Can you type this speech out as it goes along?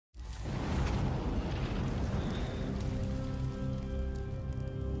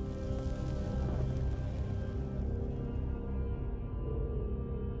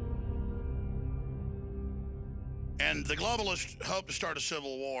And the globalists hope to start a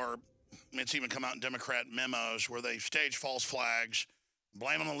civil war. It's even come out in Democrat memos where they stage false flags,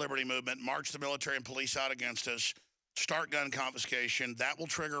 blame on the liberty movement, march the military and police out against us, start gun confiscation. That will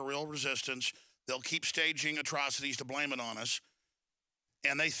trigger real resistance. They'll keep staging atrocities to blame it on us.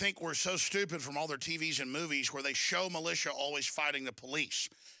 And they think we're so stupid from all their TVs and movies where they show militia always fighting the police.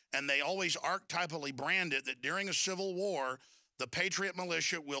 And they always archetypally brand it that during a civil war, the patriot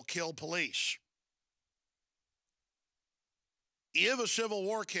militia will kill police. If a civil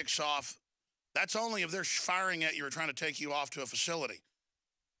war kicks off, that's only if they're firing at you or trying to take you off to a facility.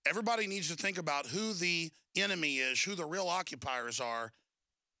 Everybody needs to think about who the enemy is, who the real occupiers are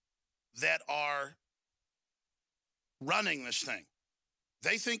that are running this thing.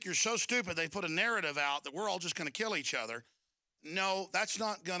 They think you're so stupid, they put a narrative out that we're all just going to kill each other. No, that's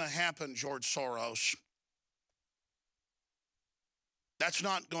not going to happen, George Soros. That's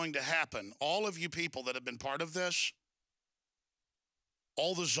not going to happen. All of you people that have been part of this,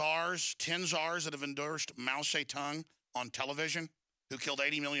 all the czars, 10 czars that have endorsed Mao Zedong on television, who killed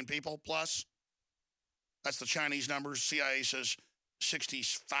 80 million people plus. That's the Chinese numbers. CIA says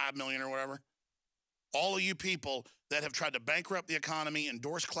 65 million or whatever. All of you people that have tried to bankrupt the economy,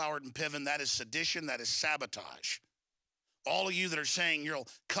 endorse Cloward and Piven, that is sedition, that is sabotage. All of you that are saying you'll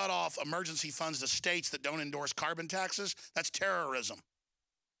cut off emergency funds to states that don't endorse carbon taxes, that's terrorism.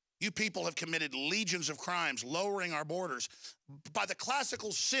 You people have committed legions of crimes, lowering our borders. By the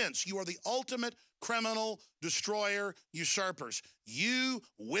classical sense, you are the ultimate criminal, destroyer, usurpers. You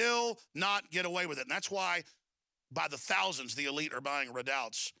will not get away with it. And that's why, by the thousands, the elite are buying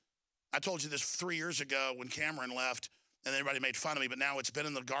redoubts. I told you this 3 years ago when Cameron left, and everybody made fun of me, but now it's been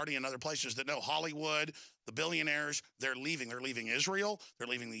in The Guardian and other places that know Hollywood, the billionaires, they're leaving. They're leaving Israel. They're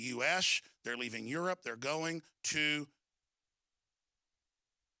leaving the U.S. They're leaving Europe. They're going to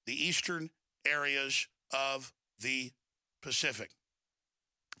the eastern areas of the Pacific.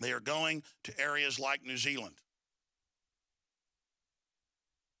 They are going to areas like New Zealand.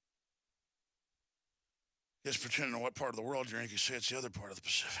 Just pretending on what part of the world you're in, you can say it's the other part of the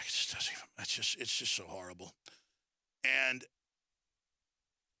Pacific. It just doesn't even, it's just so horrible. And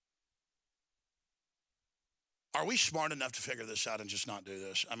are we smart enough to figure this out and just not do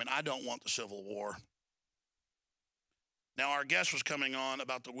this? I mean, I don't want the Civil War. Now, our guest was coming on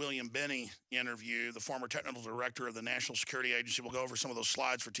about the William Binney interview, the former technical director of the National Security Agency. We'll go over some of those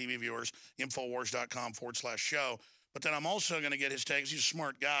slides for TV viewers, Infowars.com/show. But then I'm also going to get his takes. He's a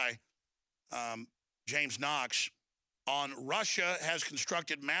smart guy, James Knox, on Russia has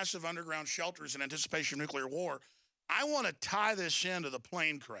constructed massive underground shelters in anticipation of nuclear war. I want to tie this into the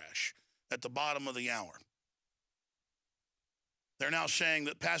plane crash at the bottom of the hour. They're now saying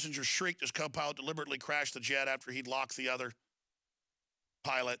that passengers shrieked as co-pilot deliberately crashed the jet after he'd locked the other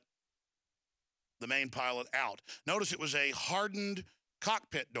pilot, the main pilot, out. Notice it was a hardened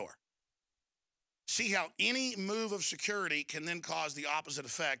cockpit door. See how any move of security can then cause the opposite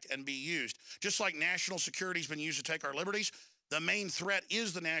effect and be used. Just like national security has been used to take our liberties, the main threat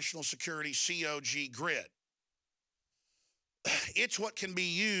is the national security COG grid. It's what can be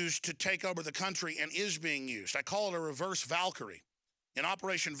used to take over the country and is being used. I call it a reverse Valkyrie. In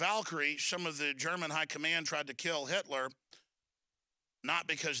Operation Valkyrie, some of the German high command tried to kill Hitler, not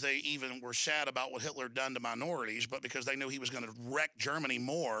because they even were sad about what Hitler had done to minorities, but because they knew he was going to wreck Germany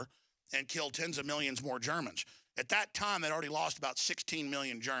more and kill tens of millions more Germans. At that time, they'd already lost about 16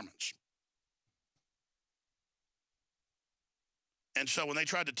 million Germans. And so when they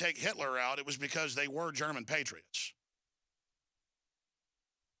tried to take Hitler out, it was because they were German patriots.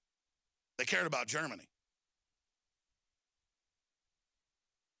 They cared about Germany.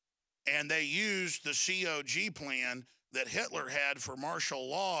 And they used the COG plan that Hitler had for martial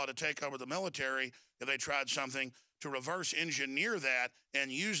law to take over the military if they tried something to reverse engineer that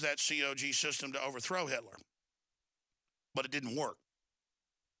and use that COG system to overthrow Hitler. But it didn't work.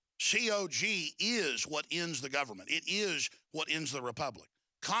 COG is what ends the government. It is what ends the republic.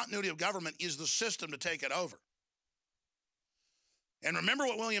 Continuity of government is the system to take it over. And remember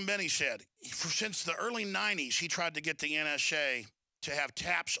what William Binney said. Since the early 90s, he tried to get the NSA to have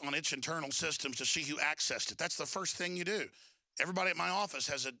taps on its internal systems to see who accessed it. That's the first thing you do. Everybody at my office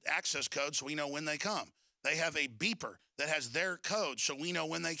has an access code so we know when they come. They have a beeper that has their code so we know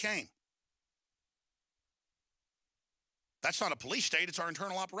when they came. That's not a police state. It's our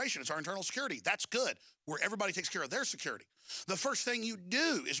internal operation. It's our internal security. That's good, where everybody takes care of their security. The first thing you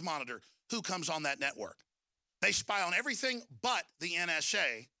do is monitor who comes on that network. They spy on everything but the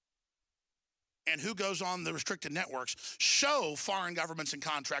NSA and who goes on the restricted networks so foreign governments and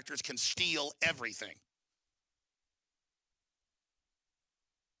contractors can steal everything.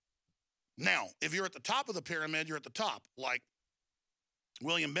 Now, if you're at the top of the pyramid, you're at the top, like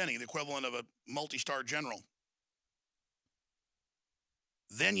William Binney, the equivalent of a multi-star general.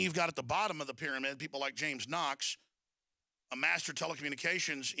 Then you've got at the bottom of the pyramid people like James Knox, a master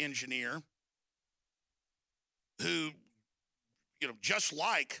telecommunications engineer who, just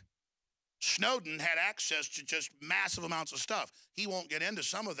like Snowden, had access to just massive amounts of stuff. He won't get into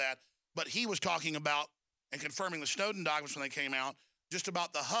some of that, but he was talking about and confirming the Snowden documents when they came out, just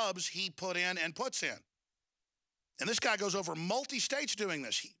about the hubs he put in and puts in. And this guy goes over multi-states doing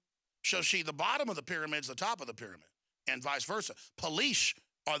this. So see, the bottom of the pyramid is the top of the pyramid, and vice versa. Police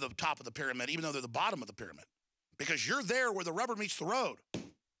are the top of the pyramid, even though they're the bottom of the pyramid, because you're there where the rubber meets the road.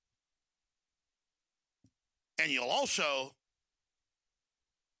 And you'll also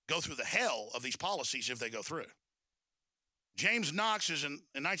go through the hell of these policies if they go through. James Knox is in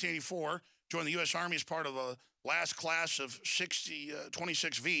 1984, joined the U.S. Army as part of the last class of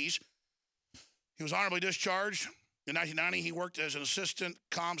 26 Vs. He was honorably discharged. In 1990, he worked as an assistant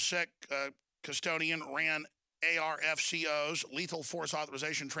ComSec custodian, ran ARFCOs, Lethal Force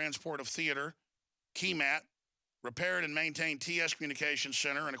Authorization Transport of Theater, KEMAT, repaired and maintained TS Communications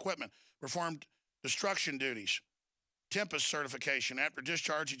Center and equipment, performed destruction duties, Tempest certification. After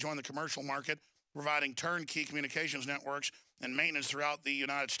discharge, he joined the commercial market, providing turnkey communications networks and maintenance throughout the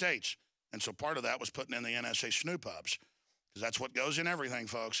United States. And so part of that was putting in the NSA snoop hubs, because that's what goes in everything,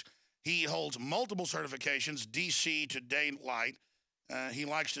 folks. He holds multiple certifications, DC to daylight. He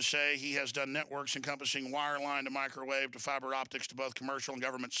likes to say he has done networks encompassing wireline to microwave to fiber optics to both commercial and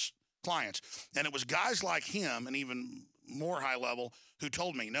government clients. And it was guys like him, and even more high level, who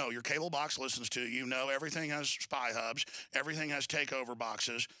told me, no, your cable box listens to you. No, everything has spy hubs. Everything has takeover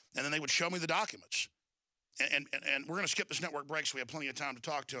boxes. And then they would show me the documents. And we're going to skip this network break so we have plenty of time to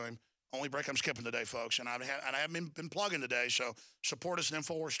talk to him. Only break I'm skipping today, folks. And I haven't been plugging today, so support us at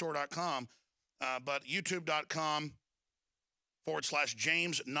InfoWarsStore.com. But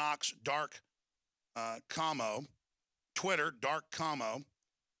YouTube.com/James Knox Dark Commo, Twitter, Dark Commo,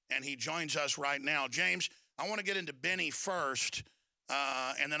 and he joins us right now. James, I want to get into Benny first,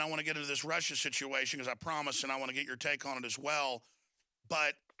 and then I want to get into this Russia situation, because I promised, and I want to get your take on it as well.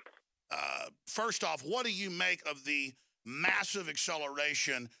 But first off, what do you make of the massive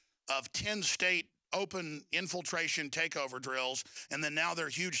acceleration of 10-state open infiltration takeover drills, and then now they're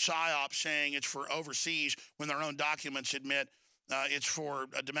huge psyops saying it's for overseas when their own documents admit it's for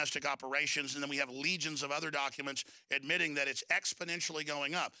domestic operations, and then we have legions of other documents admitting that it's exponentially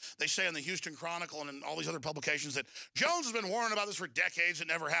going up. They say in the Houston Chronicle and in all these other publications that Jones has been warning about this for decades. It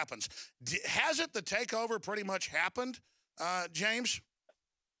never happens. Has it, the takeover, pretty much happened, James?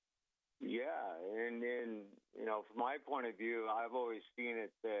 Yeah, and from my point of view, I've always seen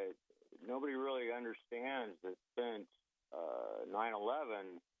it that nobody really understands that since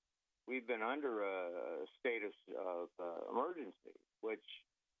 9/11, we've been under a state of emergency, which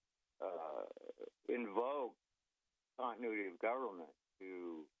invoked continuity of government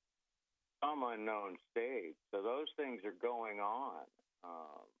to some unknown state. So those things are going on.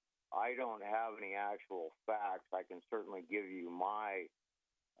 I don't have any actual facts. I can certainly give you my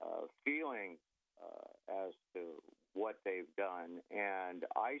feeling as to what they've done. And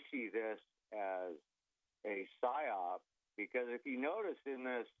I see this as a psyop, because if you notice in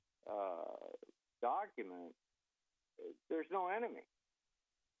this document, there's no enemy.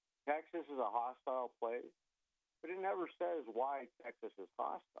 Texas is a hostile place, but it never says why Texas is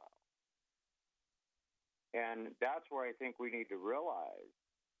hostile. And that's where I think we need to realize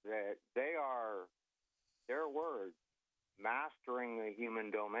that they are, their words, mastering the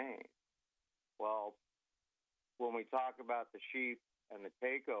human domain. Well, when we talk about the sheep and the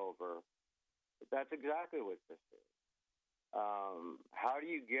takeover, that's exactly what this is. How do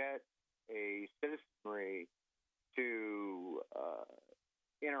you get a citizenry to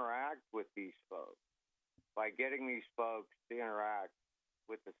interact with these folks? By getting these folks to interact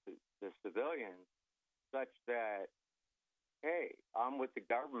with the civilians such that, hey, I'm with the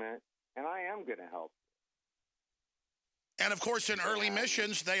government and I am going to help. And, of course, in early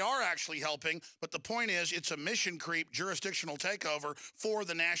missions, they are actually helping. But the point is, it's a mission creep jurisdictional takeover for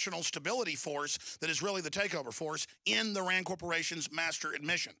the National Stability Force that is really the takeover force in the RAND Corporation's master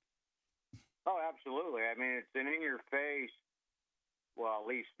admission. Oh, absolutely. I mean, it's an in-your-face, well, at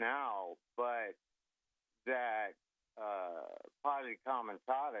least now, but that posse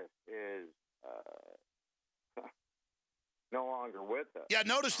comitatus is no longer with us. Yeah,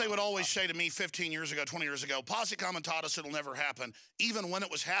 notice they would always say to me 15 years ago, 20 years ago, posse comitatus, it'll never happen. Even when it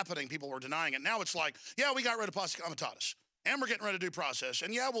was happening, people were denying it. Now it's like, yeah, we got rid of posse comitatus, and we're getting rid of due process,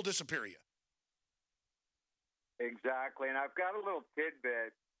 and yeah, we'll disappear you. Exactly, and I've got a little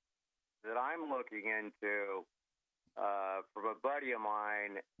tidbit that I'm looking into from a buddy of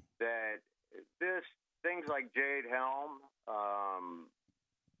mine that things like Jade Helm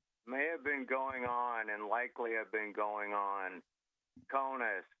may have been going on and likely have been going on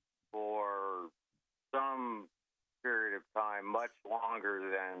CONUS for some period of time, much longer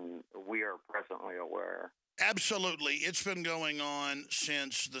than we are presently aware. Absolutely. It's been going on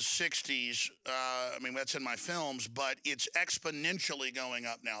since the 60s. I mean, that's in my films, but it's exponentially going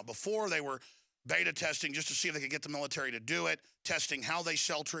up now. Before, they were beta testing just to see if they could get the military to do it, testing how they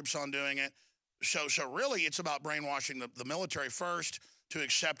sell troops on doing it. So really, it's about brainwashing the military first to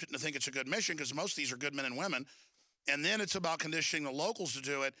accept it and to think it's a good mission, because most of these are good men and women. And then it's about conditioning the locals to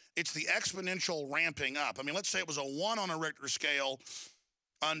do it. It's the exponential ramping up. I mean, let's say it was a 1 on a Richter scale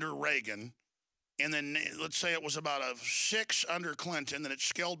under Reagan. And then let's say it was about a 6 under Clinton, then it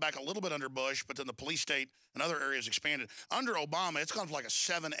scaled back a little bit under Bush, but then the police state and other areas expanded. Under Obama, it's gone from like a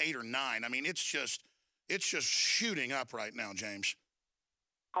 7, 8, or 9. I mean, it's just shooting up right now, James.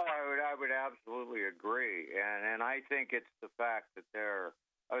 Oh, I would absolutely agree, and I think it's the fact that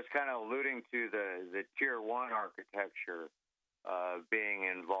I was kind of alluding to the Tier 1 architecture being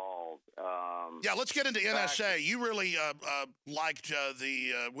involved. Yeah, let's get into NSA. You really liked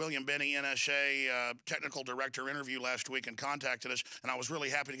the William Binney NSA technical director interview last week and contacted us, and I was really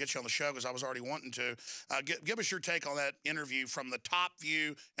happy to get you on the show because I was already wanting to. Give us your take on that interview from the top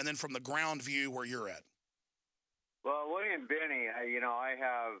view and then from the ground view where you're at. Well, William Binney, I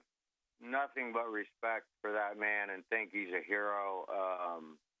have nothing but respect for that man and think he's a hero.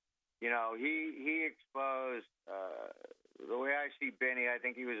 He exposed, the way I see Binney, I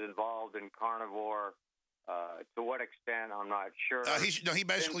think he was involved in Carnivore. To what extent, I'm not sure.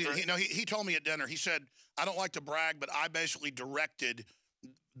 He told me at dinner, he said, I don't like to brag, but I basically directed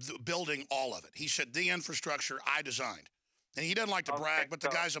building all of it. He said, the infrastructure I designed. And he doesn't like to brag, but the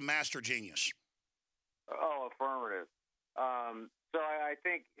guy's a master genius. Oh, affirmative. So I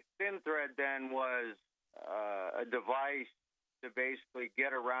think Thin Thread then was a device to basically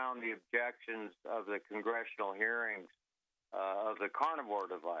get around the objections of the congressional hearings of the Carnivore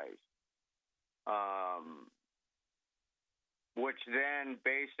device, which then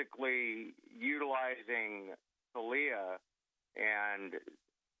basically utilizing Tele and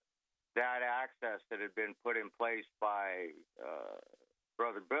that access that had been put in place by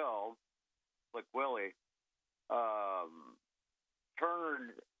Brother Bill, Slick Willie,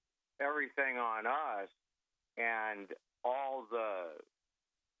 turned everything on us, and all the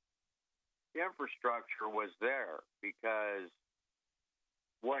infrastructure was there because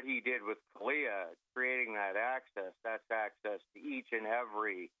what he did with Kalia, creating that access, that's access to each and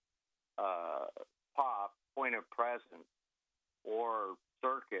every point of presence or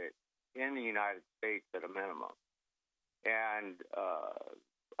circuit in the United States at a minimum. And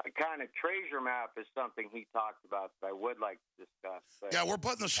a kind of treasure map is something he talked about that I would like to discuss. Yeah, we're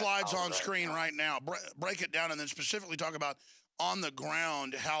putting the slides on screen right now. Break it down and then specifically talk about on the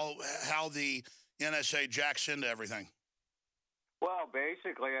ground how the NSA jacks into everything. Well,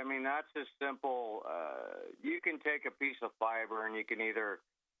 basically, I mean, that's as simple. You can take a piece of fiber and you can either,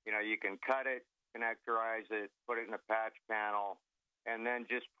 you can cut it, connectorize it, put it in a patch panel, and then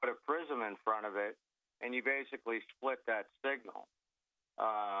just put a prism in front of it, and you basically split that signal.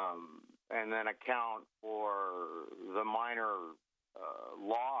 And then account for the minor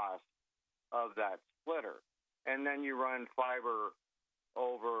loss of that splitter. And then you run fiber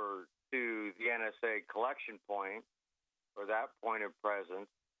over to the NSA collection point, or that point of presence,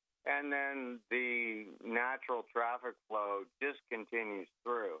 and then the natural traffic flow just continues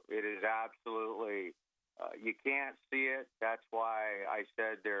through. It is absolutely, you can't see it. That's why I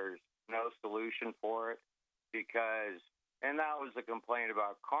said there's no solution for it, because, and that was the complaint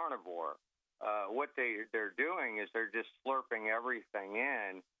about Carnivore. What they're doing is they're just slurping everything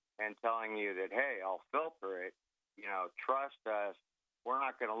in and telling you that, hey, I'll filter it, trust us, we're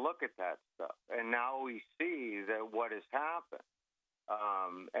not going to look at that stuff. And now we see that what has happened.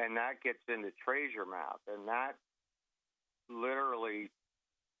 And that gets into treasure map, and that literally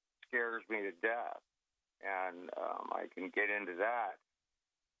scares me to death. And I can get into that.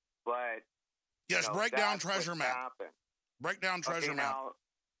 But yes, break down treasure map. Happened. Break down treasure map. Now,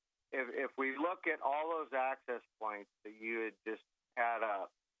 if we look at all those access points that you had just had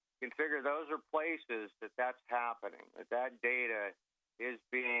up, you can figure those are places that's happening, that data is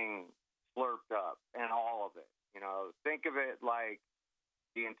being slurped up, and all of it. Think of it like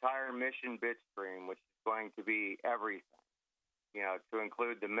the entire mission bit stream, which is going to be everything, to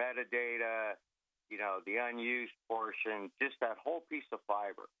include the metadata, the unused portion, just that whole piece of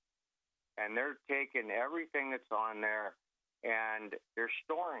fiber. And they're taking everything that's on there and they're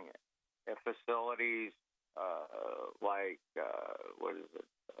storing it. facilities like, what is it,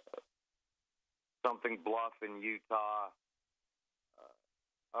 something Bluff in Utah.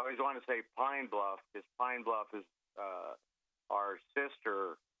 I always want to say Pine Bluff, because Pine Bluff is our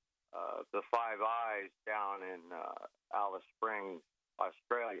sister, the Five Eyes down in Alice Springs,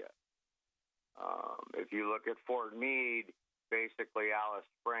 Australia. If you look at Fort Meade, basically Alice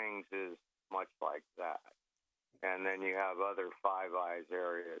Springs is much like that. And then you have other Five Eyes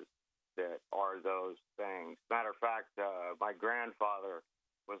areas that are those things. Matter of fact, my grandfather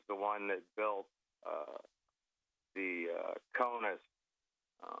was the one that built the CONUS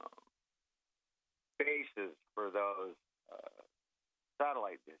bases for those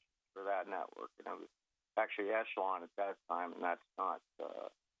satellite dishes for that network. And it was actually Echelon at that time, and that's not,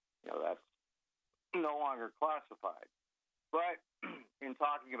 that's no longer classified. But in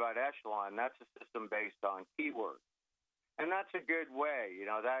talking about Echelon, that's a system based on keywords. And that's a good way,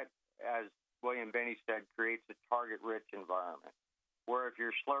 that, as William Binney said, creates a target-rich environment, where if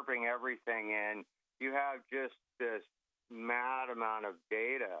you're slurping everything in, you have just this mad amount of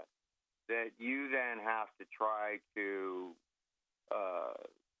data that you then have to try to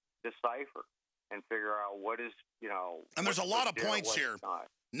decipher and figure out what is, And there's a lot of points here.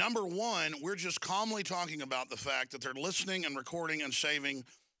 Number one, we're just calmly talking about the fact that they're listening and recording and saving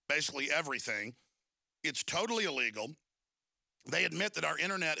basically everything. It's totally illegal. They admit that our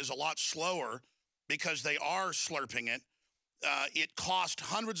internet is a lot slower because they are slurping it. It costs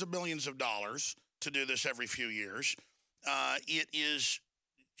hundreds of millions of dollars to do this every few years. It is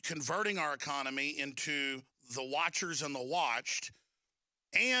converting our economy into the watchers and the watched.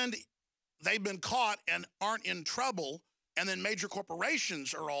 And they've been caught and aren't in trouble. And then major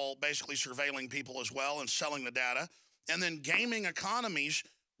corporations are all basically surveilling people as well and selling the data. And then gaming economies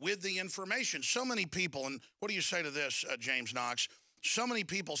with the information. So many people, and what do you say to this, James Knox? So many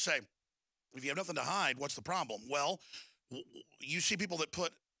people say, if you have nothing to hide, what's the problem? Well, you see people that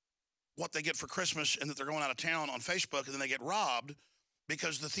put what they get for Christmas and that they're going out of town on Facebook, and then they get robbed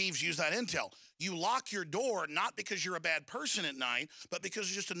because the thieves use that intel. You lock your door not because you're a bad person at night, but because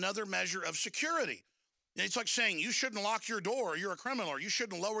it's just another measure of security. It's like saying you shouldn't lock your door or you're a criminal, or you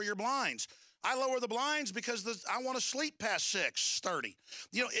shouldn't lower your blinds. I lower the blinds because I want to sleep past 6:30.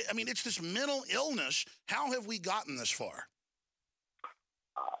 It's this mental illness. How have we gotten this far?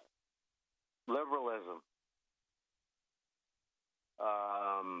 Liberalism,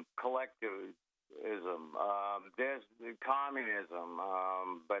 collectivism, communism,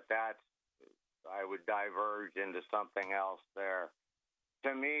 but I would diverge into something else there.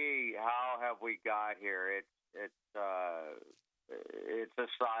 To me, how have we got here? It's a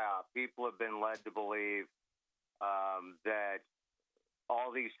psyop. People have been led to believe that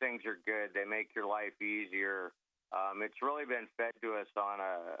all these things are good. They make your life easier. It's really been fed to us on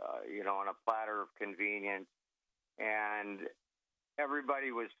a platter of convenience, and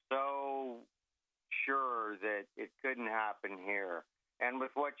everybody was so sure that it couldn't happen here. And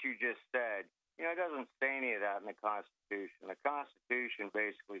with what you just said, it doesn't say any of that in the Constitution. The Constitution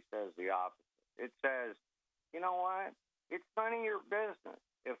basically says the opposite. It says, you know what? It's none of your business.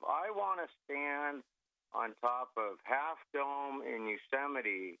 If I want to stand on top of Half Dome in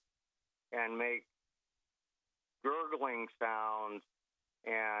Yosemite and make gurgling sounds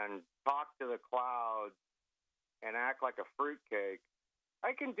and talk to the clouds and act like a fruitcake,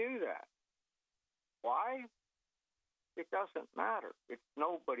 I can do that. Why? It doesn't matter. It's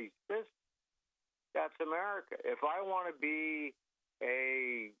nobody's business. That's America. If I want to be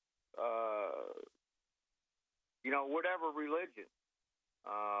a, whatever religion,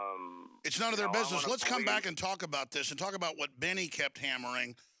 it's none of their business. Let's come back and talk about this and talk about what Benny kept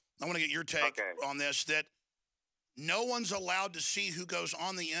hammering. I want to get your take on this, that no one's allowed to see who goes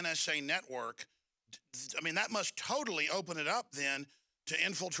on the NSA network. That must totally open it up then to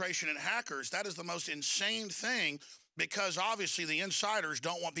infiltration and hackers. That is the most insane thing, because obviously the insiders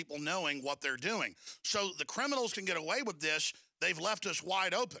don't want people knowing what they're doing. So the criminals can get away with this. They've left us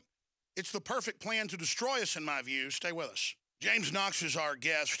wide open. It's the perfect plan to destroy us, in my view. Stay with us. James Knox is our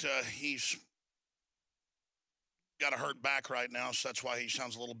guest. He's got a hurt back right now, so that's why he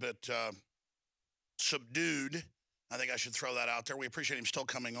sounds a little bit subdued. I think I should throw that out there. We appreciate him still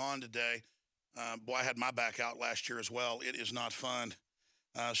coming on today. Boy, I had my back out last year as well. It is not fun.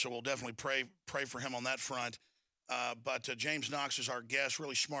 So we'll definitely pray for him on that front. But James Knox is our guest,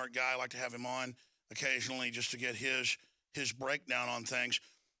 really smart guy. I like to have him on occasionally just to get his breakdown on things.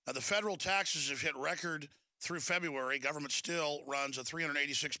 The federal taxes have hit record through February. Government still runs a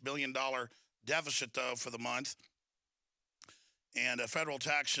 $386 billion deficit, though, for the month. And federal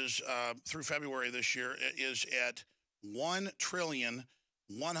taxes through February this year is at $1,186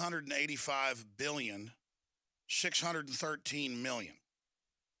 $185,613,000,000.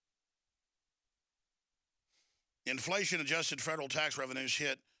 Inflation-adjusted federal tax revenues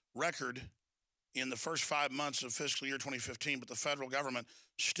hit record in the first 5 months of fiscal year 2015, but the federal government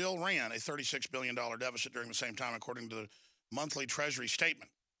still ran a $36 billion deficit during the same time, according to the monthly Treasury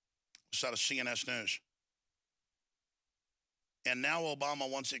statement. It's out of CNS News. And now Obama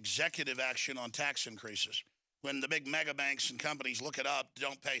wants executive action on tax increases. When the big mega banks and companies look it up,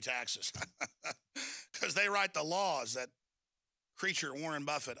 don't pay taxes. Because they write the laws, that creature Warren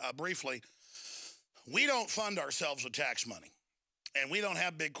Buffett. Briefly, we don't fund ourselves with tax money. And we don't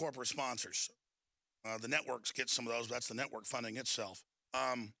have big corporate sponsors. The networks get some of those. But that's the network funding itself.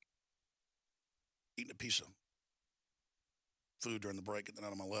 Eating a piece of food during the break, get that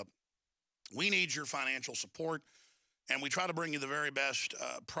out of my lip. We need your financial support, and we try to bring you the very best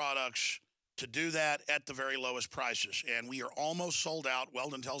products to do that at the very lowest prices. And we are almost sold out.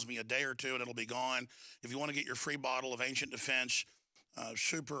 Weldon tells me a day or two, and it'll be gone. If you want to get your free bottle of Ancient Defense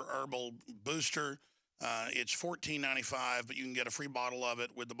Super Herbal Booster, it's $14.95, but you can get a free bottle of it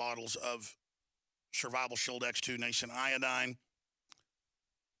with the bottles of Survival Shield X2 Nascent Iodine.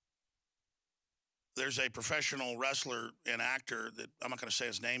 There's a professional wrestler and actor that I'm not going to say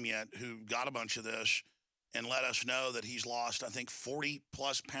his name yet who got a bunch of this and let us know that he's lost, I think,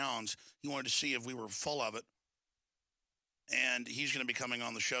 40-plus pounds. He wanted to see if we were full of it. And he's going to be coming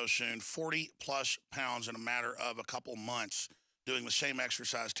on the show soon. 40-plus pounds in a matter of a couple months, doing the same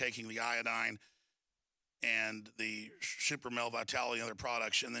exercise, taking the iodine and the Super Mel Vitality and other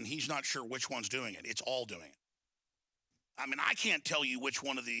products. And then he's not sure which one's doing it. It's all doing it. I mean, I can't tell you which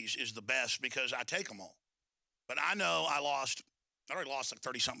one of these is the best because I take them all. But I know I already lost like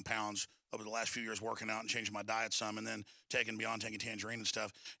 30-something pounds over the last few years working out and changing my diet some and then taking Tangerine and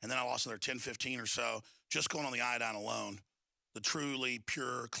stuff. And then I lost another 10, 15 or so just going on the iodine alone, the truly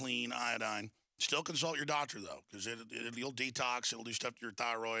pure, clean iodine. Still consult your doctor, though, because it'll detox. It'll do stuff to your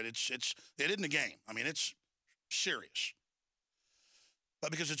thyroid. It isn't a game. I mean, it's serious.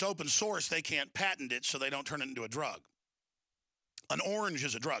 But because it's open source, they can't patent it, so they don't turn it into a drug. An orange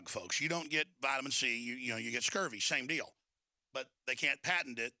is a drug, folks. You don't get vitamin C. You get scurvy. Same deal. But they can't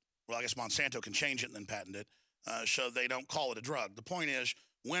patent it. Well, I guess Monsanto can change it and then patent it, so they don't call it a drug. The point is,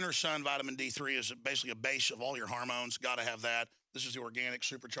 winter sun vitamin D3 is basically a base of all your hormones. Got to have that. This is the organic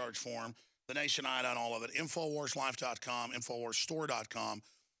supercharged form. The Nascent Iodine, all of it. InfoWarsLife.com, InfoWarsStore.com,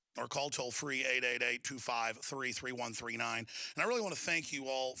 or call toll-free 888-253-3139. And I really want to thank you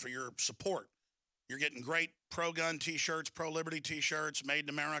all for your support. You're getting great pro-gun T-shirts, pro-liberty T-shirts, made in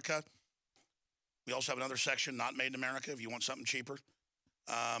America. We also have another section, not made in America, if you want something cheaper.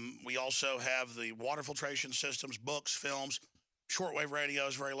 We also have the water filtration systems, books, films, shortwave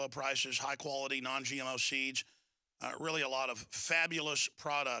radios, very low prices, high-quality, non-GMO seeds. Really a lot of fabulous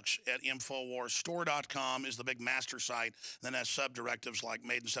products at InfoWarsStore.com is the big master site. Then has sub-directives like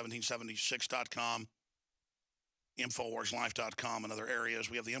Made in1776.com, InfoWarsLife.com, and other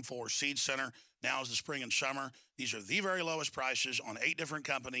areas. We have the InfoWars Seed Center. Now is the spring and summer. These are the very lowest prices on 8 different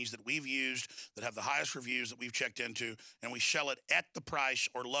companies that we've used that have the highest reviews that we've checked into, and we sell it at the price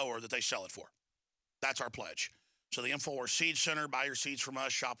or lower that they sell it for. That's our pledge. So the InfoWars Seed Center, buy your seeds from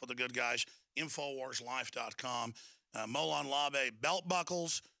us, shop with the good guys, InfoWarsLife.com. Molon Labe belt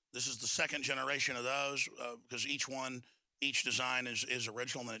buckles. This is the second generation of those because each design is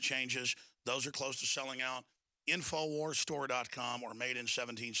original and then it changes. Those are close to selling out. InfoWarsStore.com or Made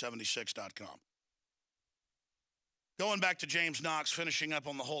in1776.com. Going back to James Knox, finishing up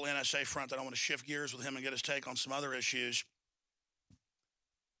on the whole NSA front, I want to shift gears with him and get his take on some other issues.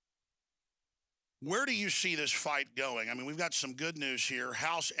 Where do you see this fight going? I mean, we've got some good news here.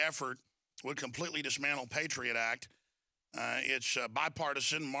 House effort would completely dismantle Patriot Act. It's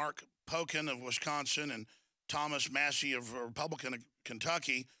bipartisan. Mark Pocan of Wisconsin and Thomas Massey of Republican of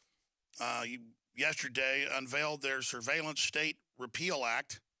Kentucky yesterday unveiled their Surveillance State Repeal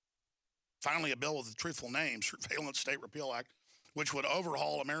Act. Finally, a bill with a truthful name, Surveillance State Repeal Act, which would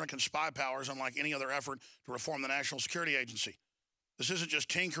overhaul American spy powers unlike any other effort to reform the National Security Agency. This isn't just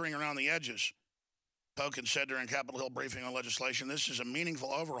tinkering around the edges. Pocan said during Capitol Hill briefing on legislation, this is a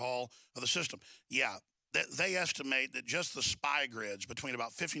meaningful overhaul of the system. Yeah, they estimate that just the Spygrids between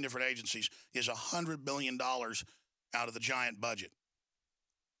about 15 different agencies is $100 billion out of the giant budget.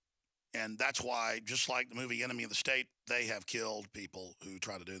 And that's why, just like the movie Enemy of the State, they have killed people who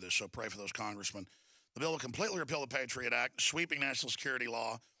try to do this. So pray for those congressmen. The bill will completely repeal the Patriot Act, sweeping national security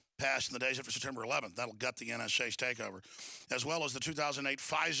law passed in the days after September 11th. That'll gut the NSA's takeover, as well as the 2008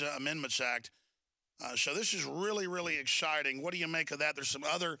 FISA Amendments Act. So this is really, really exciting. What do you make of that? There's some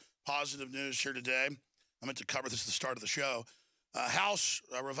other positive news here today. I meant to cover this at the start of the show. House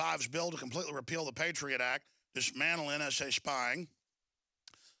revives bill to completely repeal the Patriot Act, dismantle NSA spying.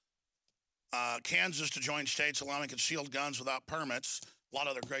 Kansas to join states allowing concealed guns without permits. A lot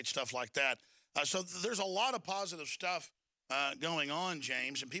of other great stuff like that. So there's a lot of positive stuff going on,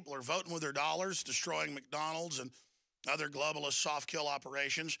 James, and people are voting with their dollars, destroying McDonald's and other globalist soft kill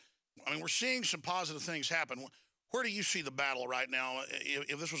operations. I mean, we're seeing some positive things happen. Where do you see the battle right now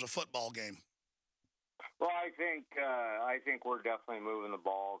if this was a football game? Well, I think we're definitely moving the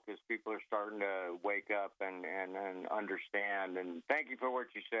ball because people are starting to wake up and understand. And thank you for what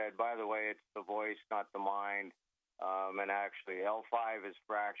you said. By the way, it's the voice, not the mind. And actually, L5 is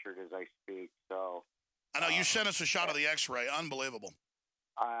fractured as I speak. So I know you sent us a shot of the X-ray. Unbelievable.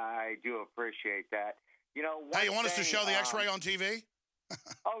 I do appreciate that. You know, hey, you want us to show the X-ray on TV?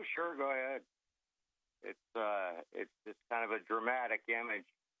 Oh, sure, go ahead. It's kind of a dramatic image.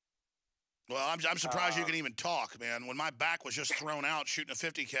 Well, I'm surprised you can even talk, man. When my back was just thrown out shooting a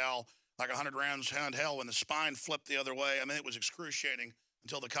 50 cal, like 100 rounds handheld, when the spine flipped the other way, I mean, it was excruciating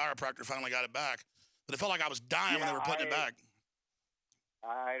until the chiropractor finally got it back. But it felt like I was dying when they were putting it back.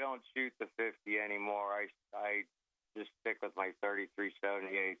 I don't shoot the 50 anymore. I just stick with my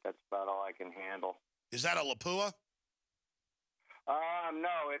 33-78. That's about all I can handle. Is that a Lapua?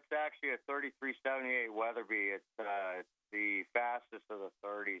 No, it's actually a 33-78 Weatherby. It's the fastest of the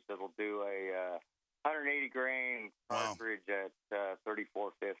 30s. It'll do a 180 grain cartridge at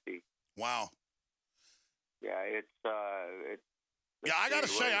 3450. Wow. Yeah, it's yeah, I got to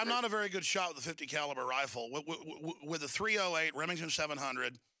say, I'm not a very good shot with the 50 caliber rifle. With the 308 Remington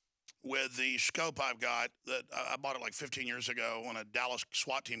 700, with the scope I've got, that I bought it like 15 years ago when a Dallas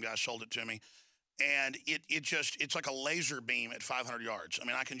SWAT team guy sold it to me. And it's like a laser beam at 500 yards. I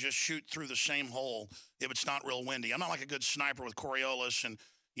mean, I can just shoot through the same hole if it's not real windy. I'm not like a good sniper with Coriolis and,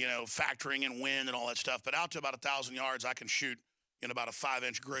 you know, factoring in wind and all that stuff. But out to about 1,000 yards, I can shoot in about a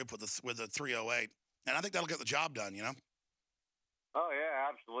 5-inch group with a 308. And I think that'll get the job done, you know? Oh, yeah,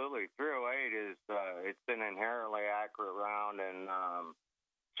 absolutely. 308 is, it's an inherently accurate round and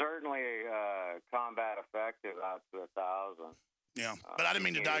certainly combat effective out to 1,000. Yeah, but I didn't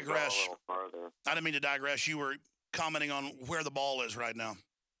mean to digress. I didn't mean to digress. You were commenting on where the ball is right now.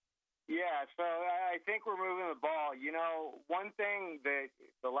 Yeah, so I think we're moving the ball. You know, one thing that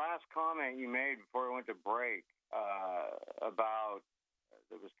the last comment you made before we went to break about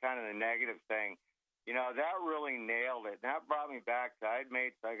it was kind of the negative thing. You know, that really nailed it. That brought me back to I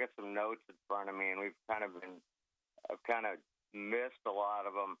got some notes in front of me, and I've kind of missed a lot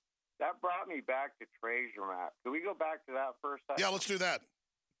of them. That brought me back to Treasure Map. Can we go back to that for a second? Yeah, let's do that.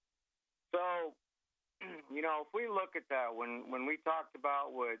 So, you know, if we look at that, when we talked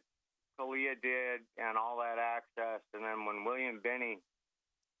about what Kalia did and all that access, and then when William Binney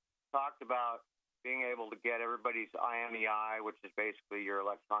talked about being able to get everybody's IMEI, which is basically your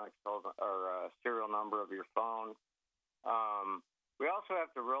electronic serial number of your phone, we also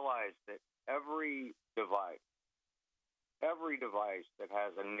have to realize that every device that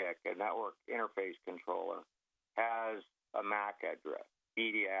has a NIC, a network interface controller, has a MAC address.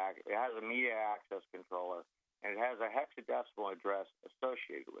 It has a media access controller, and it has a hexadecimal address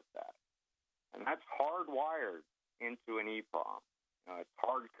associated with that. And that's hardwired into an EEPROM. It's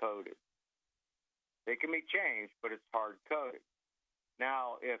hard-coded. It can be changed, but it's hard-coded.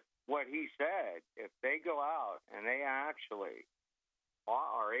 Now, if what he said, if they go out and they actually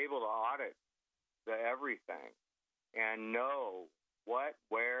are able to audit everything and know what,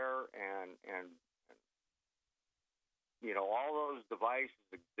 where, and you know, all those devices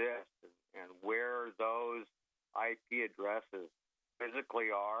exist and where those IP addresses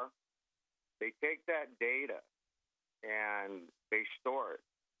physically are, they take that data and they store it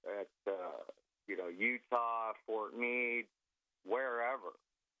at, you know, Utah, Fort Meade, wherever.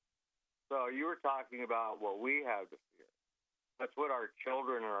 So you were talking about what we have to fear. That's what our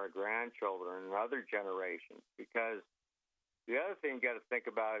children and our grandchildren and other generations, because the other thing you got to think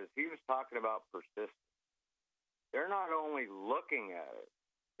about is he was talking about persistence. They're not only looking at it,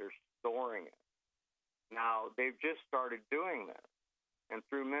 they're storing it. Now, they've just started doing that. And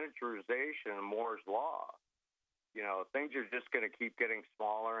through miniaturization and Moore's Law, you know, things are just going to keep getting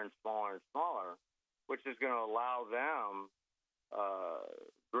smaller and smaller and smaller, which is going to allow them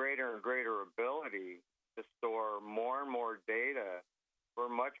greater and greater ability to store more and more data for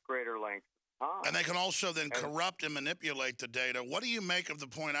much greater lengths of time. And they can also then corrupt and manipulate the data. What do you make of the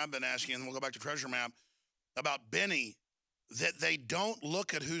point I've been asking, and we'll go back to Treasure Map, about Benny, that they don't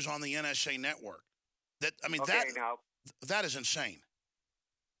look at who's on the NSA network? That that is insane.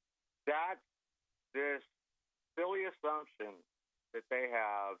 That's this silly assumption that they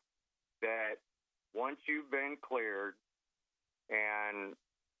have that once you've been cleared and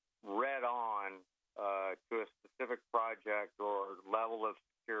read on to a specific project or level of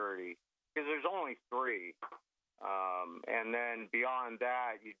security, because there's only three. And then beyond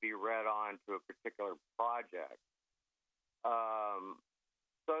that, you'd be read on to a particular project. So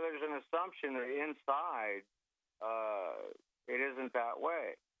there's an assumption that inside it isn't that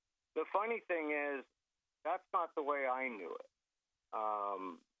way. The funny thing is, that's not the way I knew it.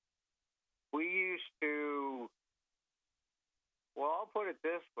 We used to, well, I'll put it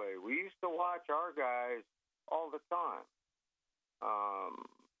this way. We used to watch our guys all the time.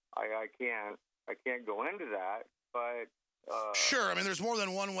 I can't go into that, but sure. I mean, there's more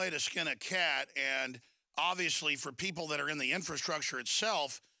than one way to skin a cat, and obviously, for people that are in the infrastructure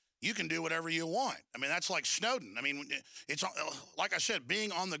itself, you can do whatever you want. I mean, that's like Snowden. I mean, it's like I said,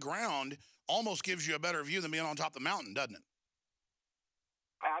 being on the ground almost gives you a better view than being on top of the mountain, doesn't it?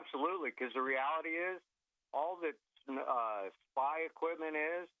 Absolutely, because the reality is, all that spy equipment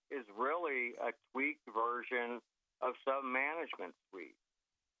is really a tweaked version of some management suite.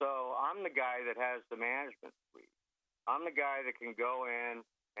 So I'm the guy that has the management suite. I'm the guy that can go in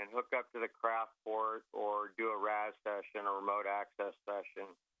and hook up to the craft port or do a RAS session or remote access session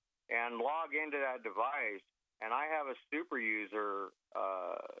and log into that device. And I have a super user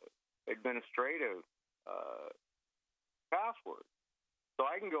administrative password. So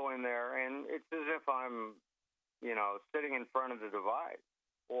I can go in there, and it's as if I'm, sitting in front of the device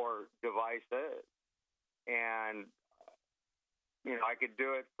or devices. And, I could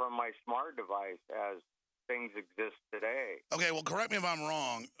do it from my smart device as things exist today. Okay, well, correct me if I'm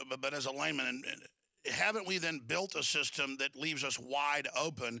wrong, but as a layman, haven't we then built a system that leaves us wide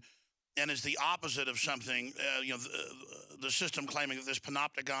open and is the opposite of something, the system claiming that this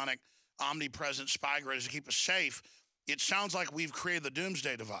panopticonic, omnipresent Spygrid is to keep us safe? It sounds like we've created the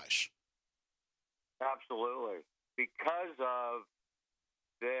doomsday device. Absolutely. Because of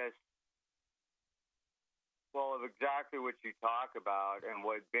this, well, of exactly what you talk about and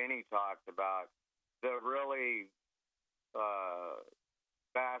what Benny talked about, the really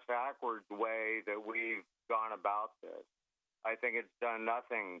bass-backwards way that we've gone about this. I think it's done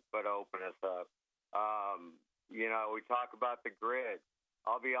nothing but open us up. We talk about the grid.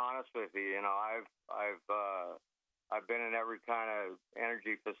 I'll be honest with you. I've been in every kind of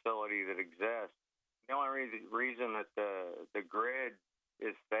energy facility that exists. The only reason that the grid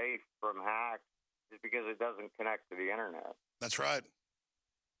is safe from hacks is because it doesn't connect to the internet. That's right.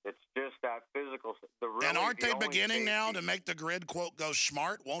 It's just that physical. And aren't they beginning now to make the grid, quote, go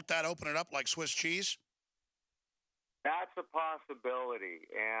smart? Won't that open it up like Swiss cheese? That's a possibility.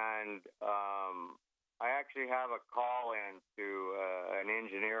 And I actually have a call in to an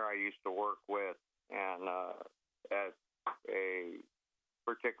engineer I used to work with and at a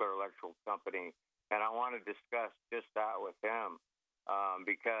particular electrical company. And I want to discuss just that with him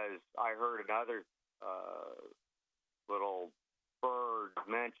because I heard another little bird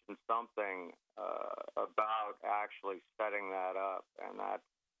mention something about actually setting that up, and that's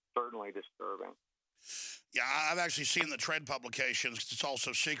certainly disturbing. Yeah, I've actually seen the trade publications. It's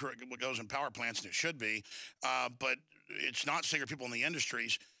also secret what goes in power plants, and it should be. But it's not secret. People in the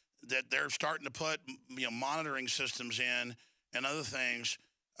industries that they're starting to put monitoring systems in and other things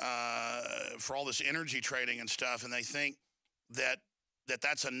for all this energy trading and stuff, and they think that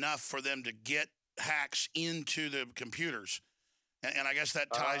that's enough for them to get hacks into the computers. And I guess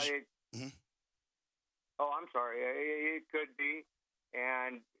that ties. Oh, I'm sorry. It could be.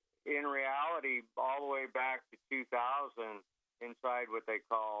 And in reality, all the way back to 2000, inside what they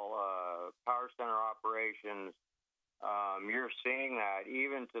call power center operations, you're seeing that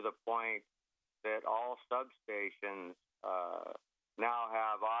even to the point that all substations now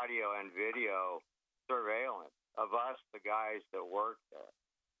have audio and video surveillance of us, the guys that work there.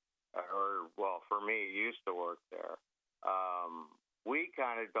 For me, used to work there. We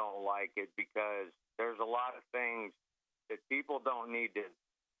kind of don't like it because there's a lot of things that people don't need to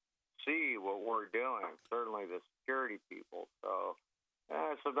see what we're doing, certainly the security people. So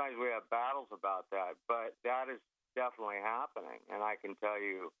sometimes we have battles about that, but that is definitely happening. And I can tell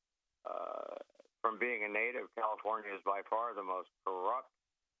you from being a native, California is by far the most corrupt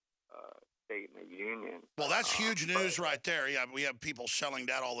state in the union. Well, that's huge news right there. Yeah, we have people selling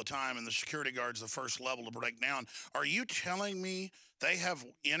that all the time, and the security guard's the first level to break down. Are you telling me they have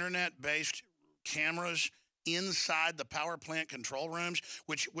internet-based cameras inside the power plant control rooms,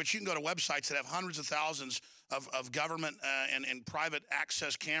 which you can go to websites that have hundreds of thousands of government and private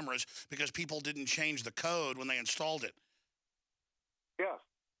access cameras because people didn't change the code when they installed it? Yes.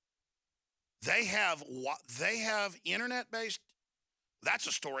 They have internet-based. That's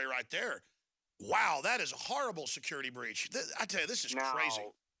a story right there. Wow, that is a horrible security breach. I tell you, this is crazy.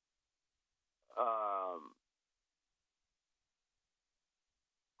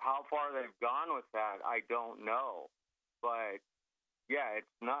 How far they've gone with that, I don't know. But, yeah,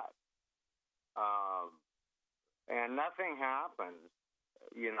 it's nuts. And nothing happens.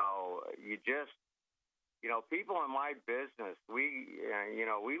 You know, people in my business, we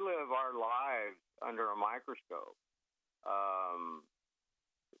live our lives under a microscope.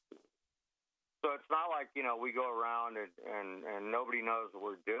 So it's not like, we go around and nobody knows what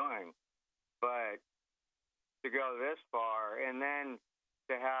we're doing. But to go this far and then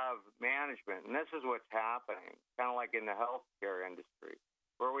to have management, and this is what's happening, kind of like in the healthcare industry,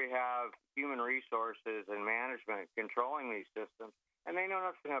 where we have human resources and management controlling these systems, and they know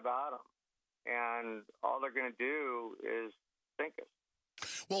nothing about them. And all they're going to do is sink us.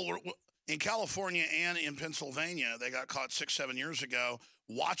 Well, in California and in Pennsylvania, they got caught 6-7 years ago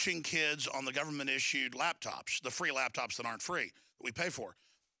watching kids on the government-issued laptops, the free laptops that aren't free, that we pay for.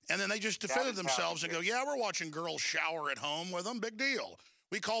 And then they just defended themselves and go, yeah, we're watching girls shower at home with them. Big deal.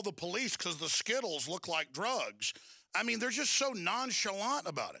 We call the police because the Skittles look like drugs. I mean, they're just so nonchalant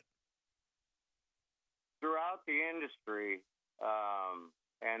about it. Throughout the industry,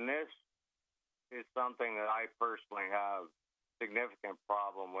 and this is something that I personally have significant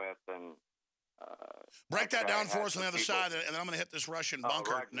problem with. And break that down for us on the other side, and then I'm going to hit this Russian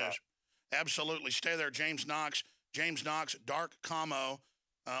bunker news. Absolutely. Stay there. James Knox, Dark Commo,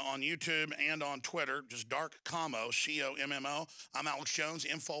 on YouTube and on Twitter. Just Dark Commo, C-O-M-M-O. I'm Alex Jones,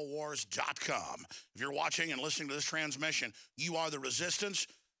 Infowars.com. If you're watching and listening to this transmission, you are the resistance.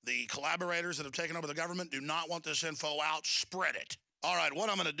 The collaborators that have taken over the government do not want this info out. Spread it. All right, what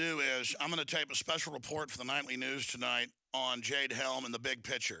I'm going to do is I'm going to tape a special report for the Nightly News tonight on Jade Helm and the big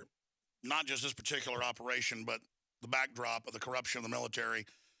picture. Not just this particular operation, but the backdrop of the corruption of the military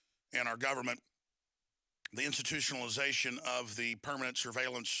and our government, the institutionalization of the permanent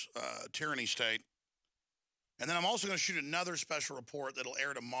surveillance tyranny state. And then I'm also going to shoot another special report that'll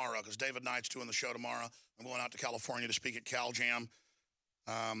air tomorrow because David Knight's doing the show tomorrow. I'm going out to California to speak at CalJam.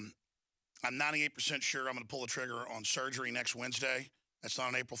 I'm 98% sure I'm going to pull the trigger on surgery next Wednesday. That's not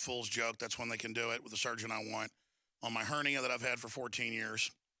an April Fool's joke. That's when they can do it with the surgeon I want. On my hernia that I've had for 14 years.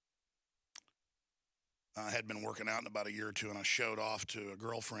 I had been working out in about a year or two, and I showed off to a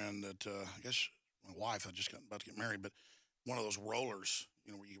girlfriend that, I guess my wife, I just got about to get married, but one of those rollers,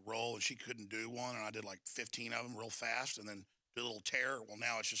 where you roll, and she couldn't do one, and I did like 15 of them real fast, and then do a little tear. Well,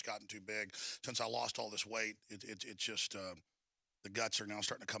 now it's just gotten too big. Since I lost all this weight, it's just, the guts are now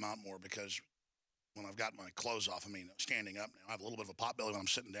starting to come out more because when I've got my clothes off, standing up now, I have a little bit of a pot belly when I'm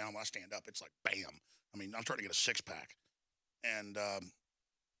sitting down. When I stand up, it's like, bam. I'm starting to get a six-pack. And,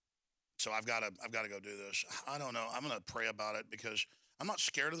 so I've got to go do this. I don't know. I'm going to pray about it because I'm not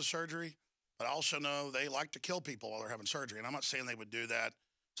scared of the surgery, but I also know they like to kill people while they're having surgery. And I'm not saying they would do that.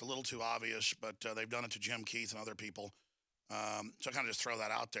 It's a little too obvious, but they've done it to Jim Keith and other people. So I kind of just throw that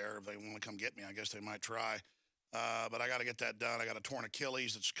out there. If they want to come get me, I guess they might try. But I got to get that done. I got a torn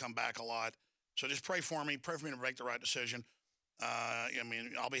Achilles that's come back a lot. So just pray for me. Pray for me to make the right decision.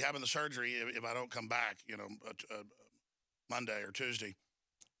 I'll be having the surgery if I don't come back, Monday or Tuesday.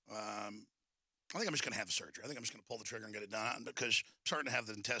 I think I'm just going to have the surgery. I think I'm just going to pull the trigger and get it done because I'm starting to have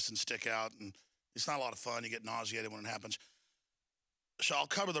the intestines stick out, and it's not a lot of fun. You get nauseated when it happens. So I'll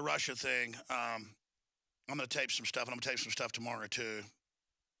cover the Russia thing. I'm going to tape some stuff, and I'm going to tape some stuff tomorrow, too.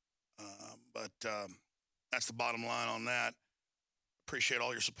 But that's the bottom line on that. Appreciate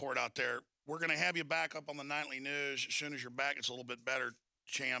all your support out there. We're going to have you back up on the Nightly News. As soon as you're back, it's a little bit better,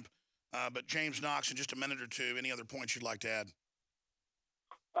 champ. But James Knox, in just a minute or two, any other points you'd like to add?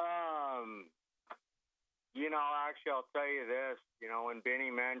 Actually, I'll tell you this. When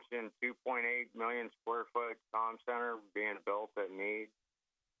Benny mentioned 2.8 million square foot comm center being built at Meade,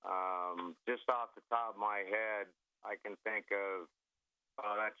 just off the top of my head, I can think of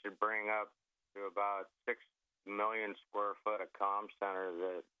that should bring up to about 6 million square foot of comm center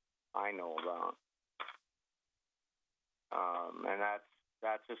that I know about. And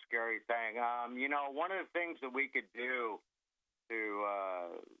that's a scary thing. One of the things that we could do to,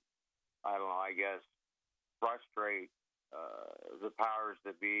 I guess, frustrate the powers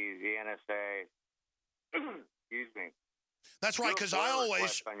that be, the NSA. Excuse me. That's right, because I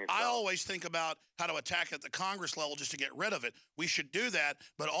always think about how to attack at the Congress level just to get rid of it. We should do that,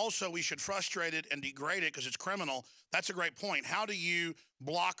 but also we should frustrate it and degrade it because it's criminal. That's a great point. How do you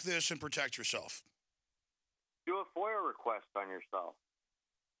block this and protect yourself? Do a FOIA request on yourself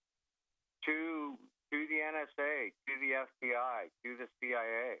to the NSA, to the FBI, to the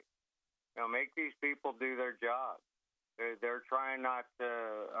CIA. Make these people do their job. They're trying not to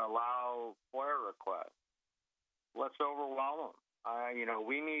allow FOIA requests. Let's overwhelm them. I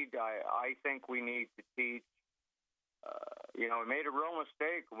think we need to teach. We made a real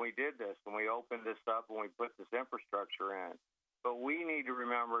mistake when we did this, when we opened this up, when we put this infrastructure in. But we need to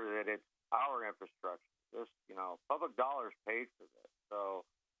remember that it's our infrastructure. This, public dollars paid for this. So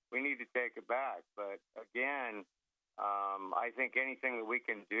we need to take it back. But again, I think anything that we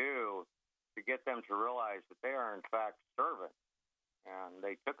can do to get them to realize that they are, in fact, servants, and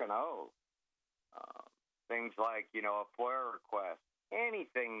they took an oath. Things like, a FOIA request,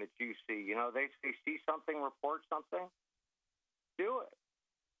 anything that you see, they see something, report something, do it.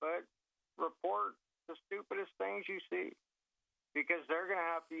 But report the stupidest things you see, because they're going to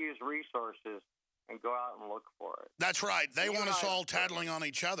have to use resources and go out and look for it. That's right. They want us all tattling on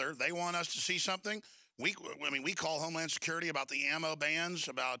each other. They want us to see something. We call Homeland Security about the ammo bans,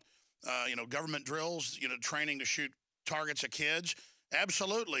 about, government drills, training to shoot targets at kids.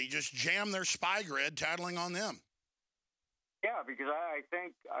 Absolutely. Just jam their Spygrid, tattling on them. Yeah, because I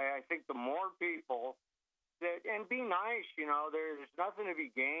think the more people that, and be nice, there's nothing to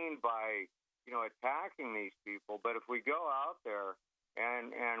be gained by, attacking these people. But if we go out there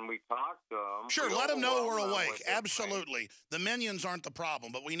and we talk to them. Sure, let them know we're awake. Absolutely. The minions aren't the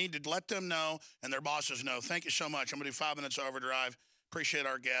problem, but we need to let them know and their bosses know. Thank you so much. I'm going to do 5 minutes overdrive. Appreciate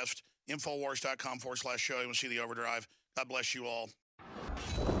our guest. Infowars.com/show. You will see the overdrive. God bless you all.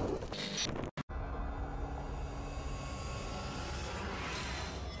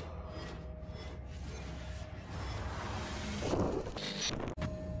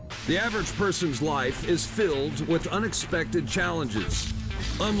 The average person's life is filled with unexpected challenges.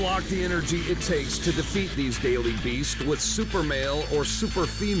 Unlock the energy it takes to defeat these daily beasts with super male or super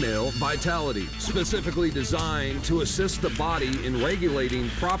female vitality, specifically designed to assist the body in regulating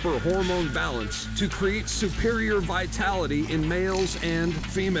proper hormone balance to create superior vitality in males and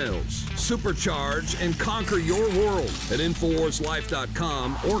females. Supercharge and conquer your world at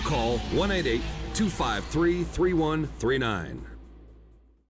InfoWarsLife.com or call 188-253-3139.